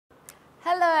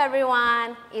Hello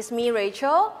everyone, it's me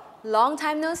Rachel. Long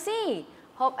time no see.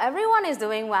 Hope everyone is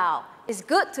doing well. It's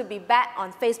good to be back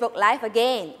on Facebook Live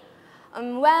again.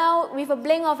 Well, with a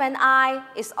blink of an eye,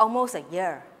 it's almost a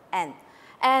year end.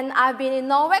 And I've been in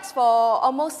Norwex for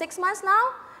almost 6 months now.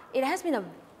 It has been an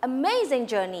amazing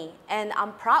journey and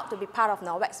I'm proud to be part of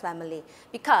Norwex family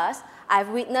because I've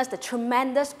witnessed the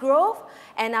tremendous growth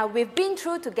and we've been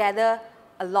through together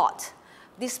a lot.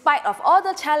 Despite of all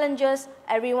the challenges,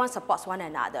 everyone supports one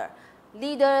another.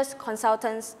 Leaders,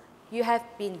 consultants, you have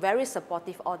been very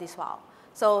supportive all this while.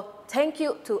 So thank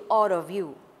you to all of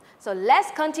you. So let's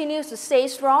continue to stay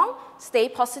strong, stay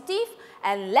positive,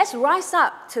 and let's rise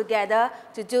up together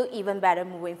to do even better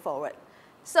moving forward.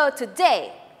 So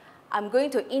today, I'm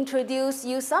going to introduce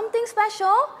you something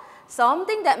special,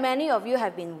 something that many of you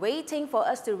have been waiting for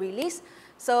us to release.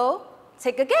 So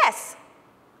take a guess.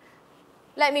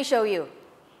 Let me show you.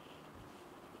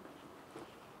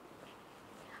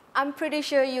 I'm pretty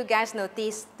sure you guys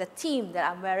noticed the theme that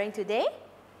I'm wearing today.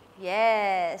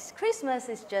 Yes, Christmas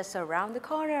is just around the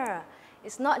corner.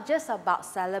 It's not just about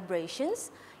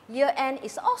celebrations. Year-end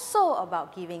is also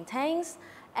about giving thanks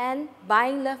and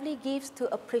buying lovely gifts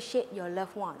to appreciate your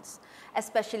loved ones,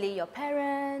 especially your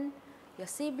parents, your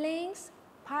siblings,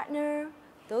 partner,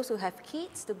 those who have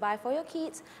kids to buy for your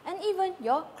kids, and even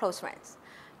your close friends.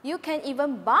 You can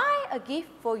even buy a gift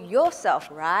for yourself,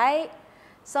 right?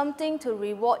 Something to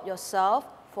reward yourself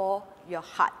for your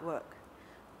hard work.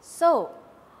 So,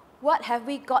 what have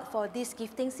we got for this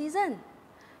gifting season?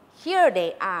 Here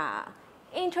they are,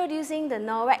 introducing the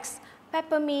Norwex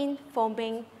Peppermint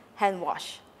Foaming Hand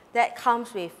Wash that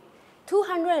comes with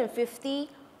 250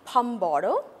 pump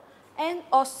bottle and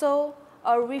also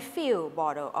a refill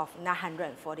bottle of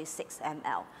 946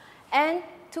 ml. And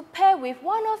to pair with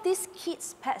one of these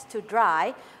kids' pads to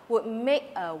dry would make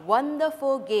a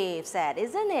wonderful gift set,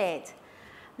 isn't it?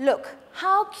 Look,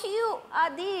 how cute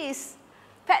are these?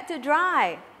 Pad to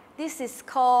dry. This is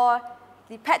called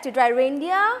the pad to dry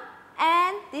reindeer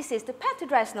and this is the pad to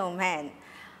dry snowman.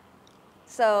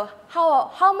 So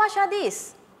how much are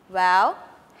these? Well,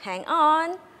 hang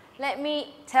on. Let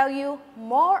me tell you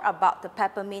more about the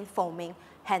Peppermint Foaming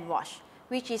Hand Wash,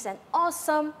 which is an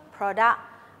awesome product.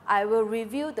 I will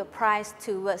review the price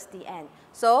towards the end,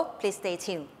 so please stay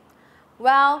tuned.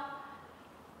 Well,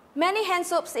 many hand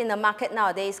soaps in the market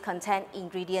nowadays contain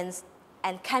ingredients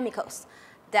and chemicals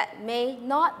that may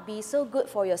not be so good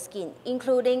for your skin,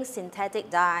 including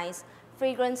synthetic dyes,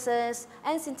 fragrances,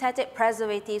 and synthetic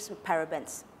preservatives with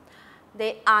parabens.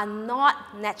 They are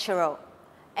not natural,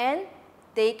 and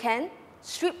they can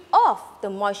strip off the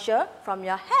moisture from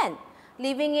your hand,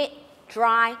 leaving it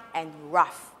dry and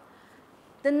rough.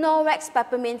 The Norwex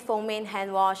Peppermint Foaming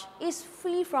Hand Wash is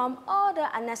free from all the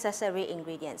unnecessary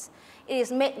ingredients. It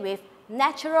is made with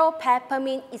natural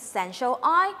peppermint essential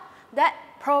oil that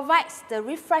provides the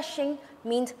refreshing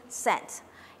mint scent.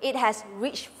 It has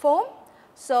rich foam,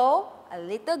 so a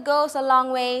little goes a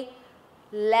long way,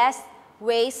 less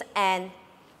waste and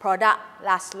product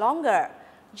lasts longer.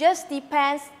 Just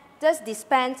dispense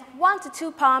 1 to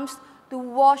 2 pumps to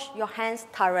wash your hands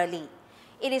thoroughly.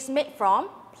 It is made from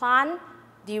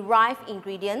plant-derived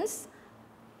ingredients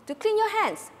to clean your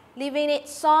hands, leaving it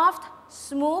soft,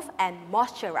 smooth, and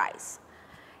moisturized.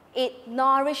 It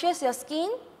nourishes your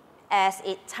skin as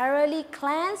it thoroughly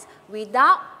cleanses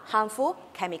without harmful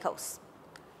chemicals.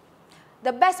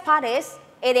 The best part is,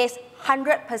 it is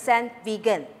 100%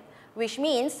 vegan, which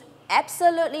means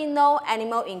absolutely no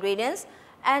animal ingredients,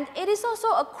 and it is also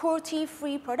a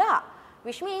cruelty-free product,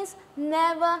 which means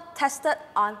never tested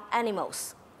on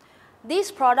animals.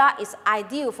 This product is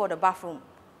ideal for the bathroom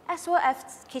as well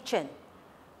as kitchen.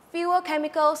 Fewer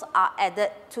chemicals are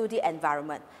added to the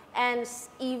environment, and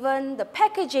even the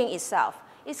packaging itself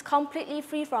is completely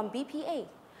free from BPA.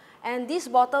 And these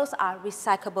bottles are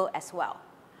recyclable as well.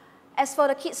 As for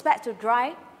the kids' pad to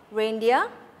dry, reindeer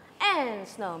and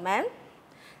snowman,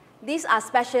 these are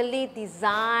specially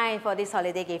designed for this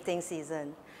holiday gifting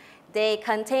season. They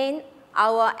contain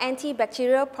our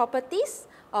antibacterial properties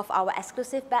of our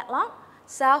exclusive backlog,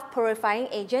 self-purifying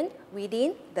agent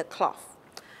within the cloth.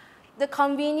 The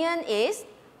convenience is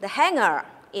the hanger.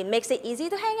 It makes it easy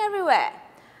to hang everywhere.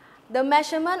 The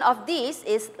measurement of this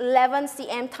is 11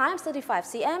 cm times 35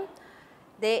 cm.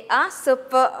 They are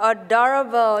super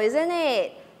adorable, isn't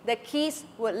it? The kids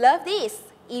would love this.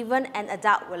 Even an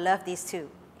adult would love this too.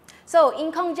 So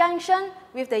in conjunction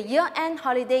with the year-end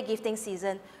holiday gifting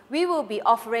season, we will be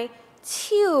offering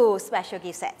 2 special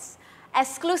gift sets,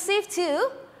 exclusive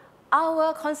to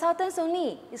our consultants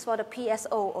only. It's for the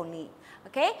PSO only.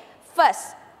 Okay?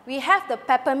 First, we have the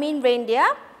Peppermint Reindeer.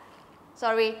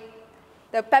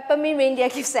 the peppermint reindeer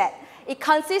gift set. It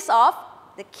consists of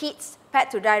the kids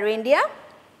pet to dry reindeer,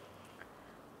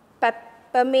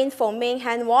 peppermint foaming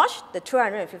hand wash, the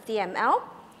 250 ml,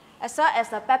 as well as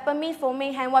the peppermint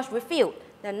foaming hand wash refill,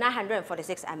 the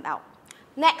 946 ml.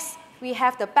 Next, we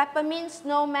have the peppermint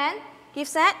snowman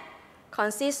gift set,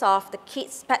 consists of the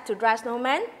kids pet to dry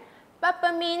snowman,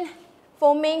 peppermint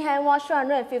foaming hand wash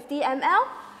 250 ml,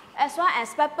 as well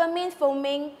as peppermint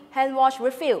foaming hand wash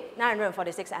refill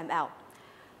 946 ml.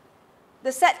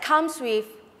 The set comes with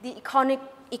the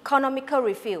economical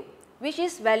refill, which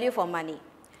is value for money.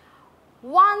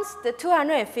 Once the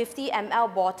 250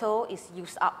 ml bottle is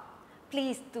used up,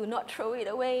 please do not throw it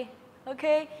away,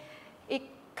 okay? It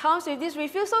comes with this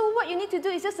refill, so what you need to do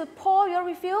is just to pour your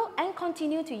refill and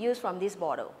continue to use from this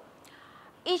bottle.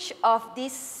 Each of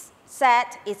these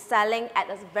set is selling at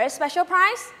a very special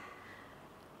price,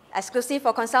 exclusive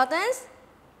for consultants.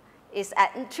 Is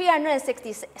at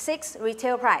 366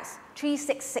 retail price,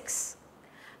 366.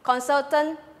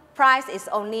 Consultant price is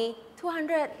only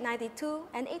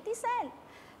 292.80.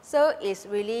 So it's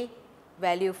really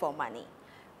value for money.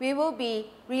 We will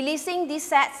be releasing these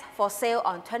sets for sale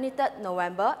on 23rd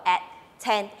November at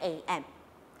 10 a.m.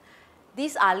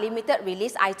 These are limited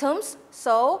release items,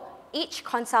 so each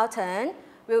consultant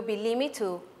will be limited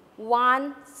to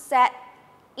 1 set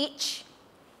each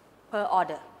per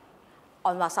order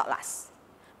on what's not last.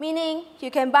 Meaning you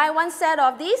can buy 1 set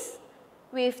of this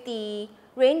with the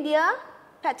reindeer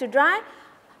pet to dry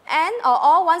and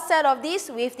or 1 set of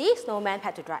this with the snowman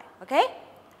pet to dry, okay?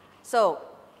 So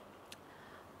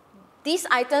these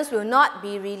items will not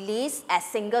be released as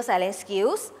single selling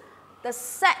SKUs. The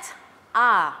sets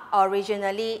are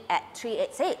originally at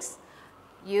 386.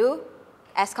 You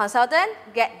as consultant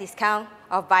get discount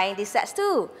of buying these sets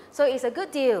too. So it's a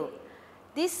good deal.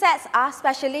 These sets are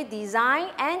specially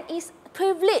designed and is a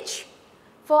privilege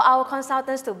for our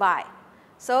consultants to buy.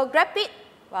 So grab it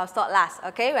while stock lasts,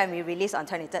 okay, when we release on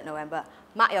 23rd November.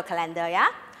 Mark your calendar, yeah?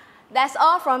 That's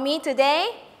all from me today.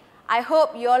 I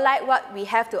hope you all like what we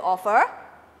have to offer.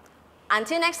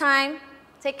 Until next time,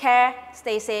 take care,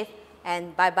 stay safe,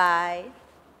 and bye-bye.